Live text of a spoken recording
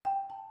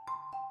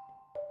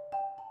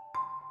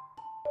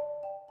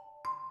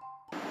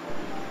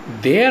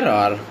There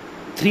are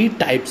three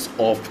types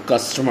of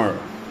customer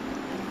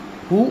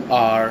who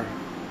are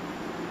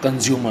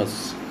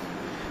consumers.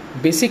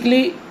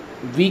 Basically,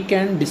 we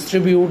can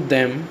distribute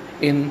them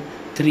in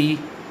three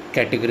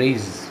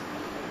categories.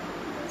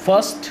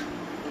 First,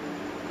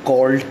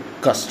 cold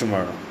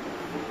customer.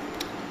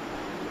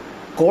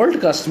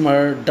 Cold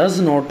customer does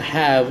not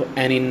have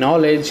any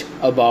knowledge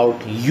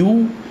about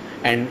you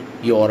and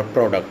your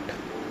product,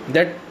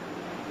 that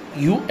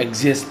you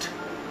exist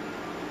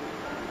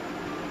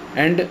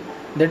and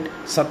that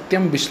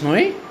Satyam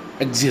Bishnoi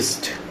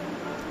exist.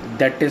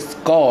 That is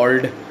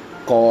called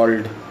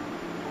cold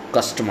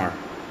customer.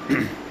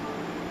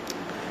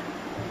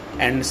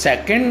 And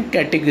second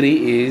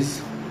category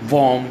is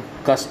warm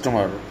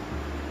customer.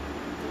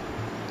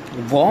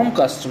 Warm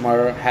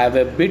customer have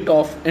a bit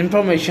of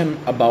information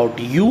about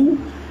you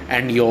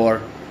and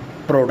your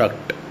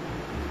product,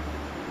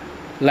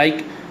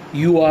 like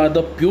you are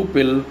the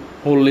pupil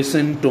who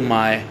listen to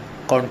my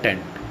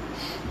content,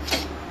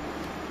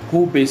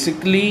 who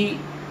basically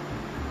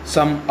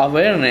some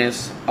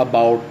awareness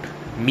about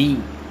me.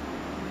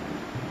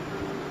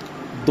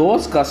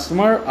 Those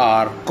customer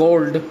are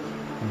called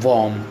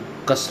warm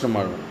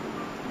customer.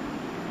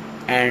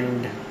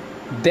 And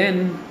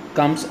then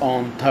comes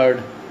on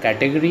third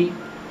category,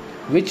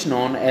 which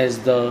known as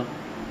the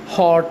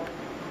hot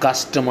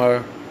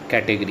customer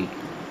category.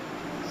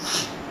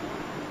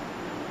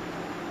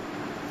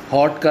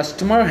 Hot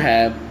customer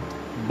have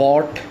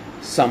bought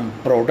some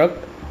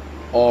product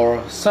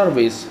or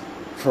service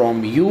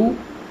from you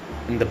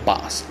in the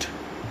past.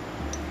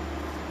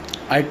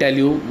 I tell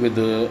you with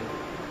a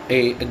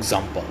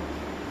example.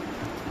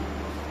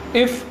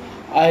 If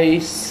I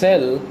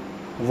sell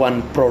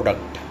one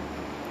product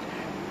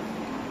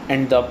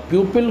and the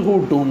people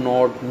who do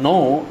not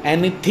know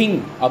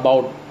anything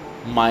about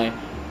my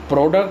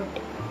product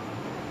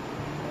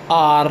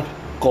are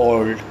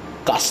called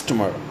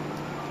customer,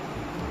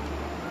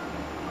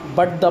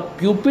 but the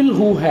people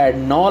who had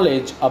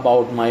knowledge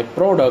about my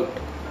product,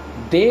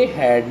 they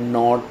had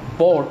not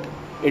bought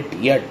it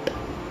yet,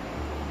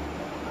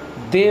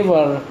 they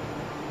were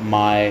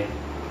my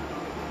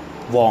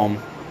warm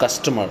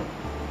customer.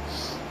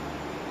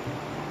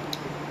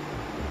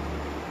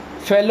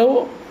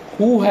 Fellow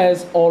who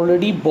has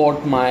already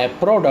bought my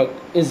product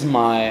is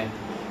my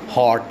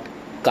hot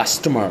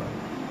customer.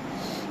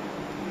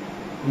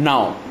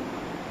 Now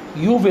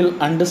you will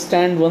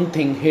understand one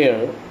thing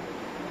here.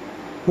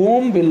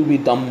 Whom will be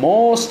the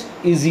most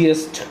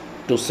easiest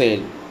to sell?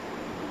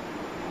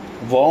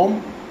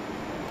 Warm,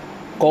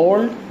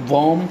 cold,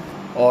 warm,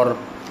 or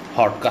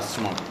hot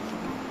customer?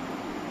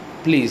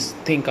 Please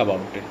think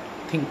about it.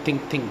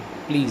 Think.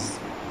 Please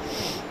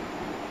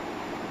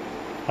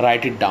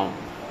write it down.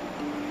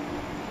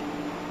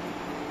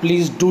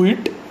 Please do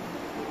it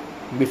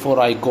before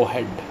I go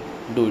ahead.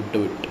 Do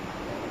it.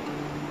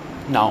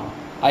 Now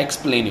I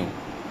explain you.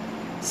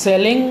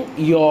 Selling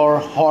your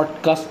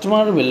hot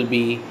customer will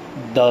be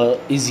the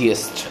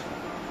easiest,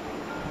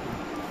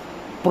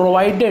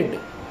 provided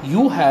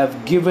you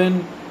have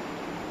given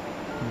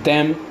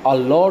them a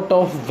lot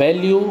of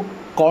value,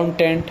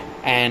 content,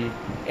 and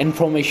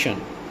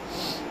information.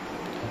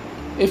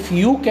 If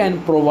you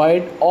can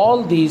provide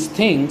all these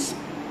things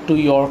to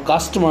your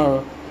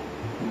customer,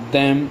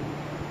 then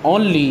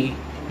only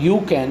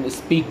you can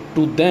speak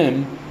to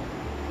them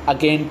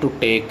again to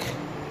take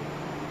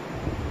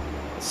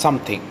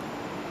something.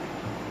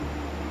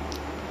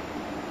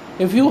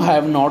 If you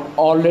have not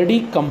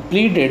already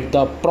completed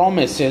the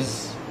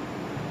promises,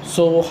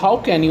 so how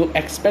can you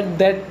expect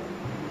them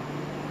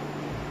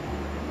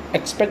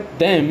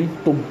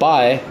to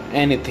buy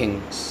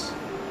anything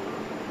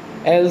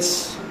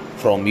else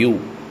from you?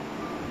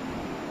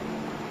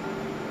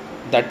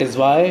 That is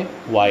why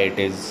it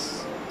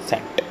is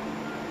set.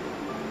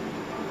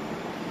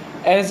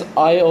 As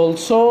I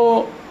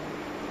also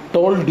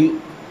told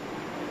you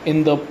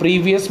in the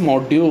previous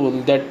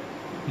module, that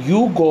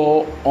you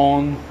go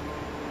on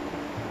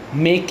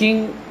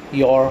making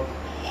your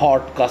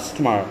hot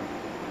customer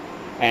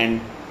and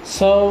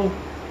serve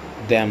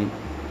them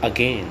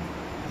again.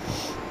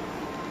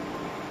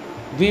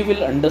 We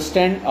will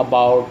understand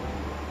about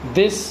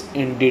this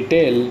in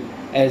detail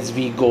as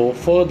we go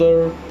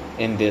further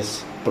in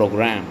this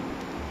program.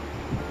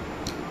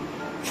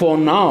 For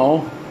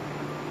now,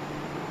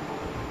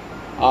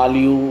 all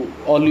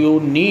you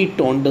need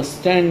to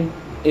understand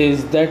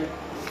is that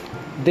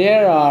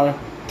there are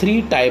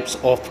three types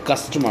of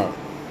customer.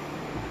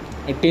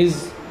 It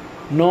is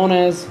known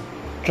as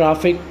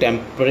traffic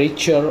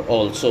temperature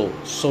also,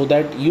 so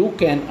that you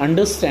can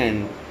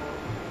understand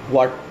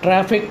what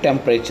traffic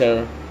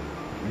temperature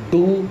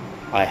do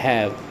I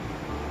have.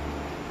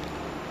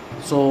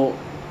 So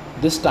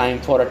this time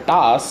for a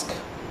task,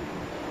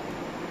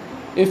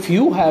 if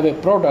you have a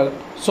product,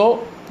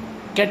 so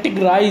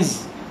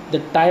categorize the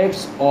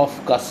types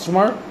of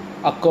customer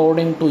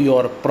according to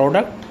your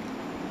product.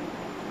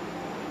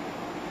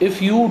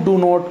 If you do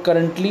not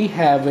currently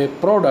have a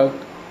product,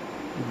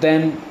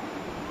 then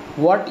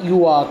what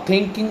you are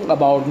thinking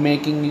about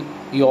making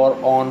your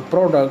own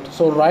product,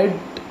 so write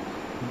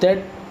that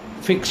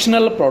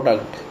fictional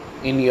product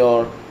in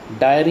your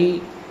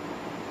diary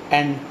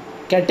and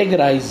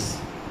categorize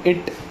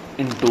it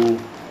into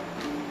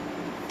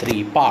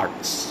three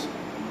parts: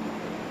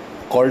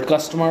 cold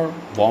customer,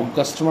 warm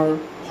customer,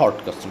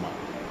 hot customer,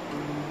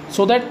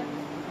 so that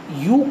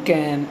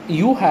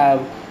you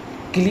have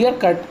clear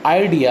cut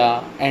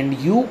idea and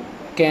you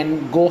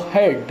can go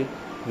ahead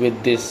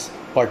with this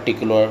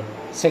particular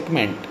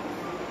segment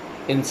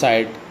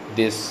inside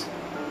this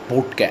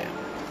bootcamp.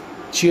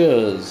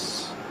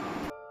 Cheers.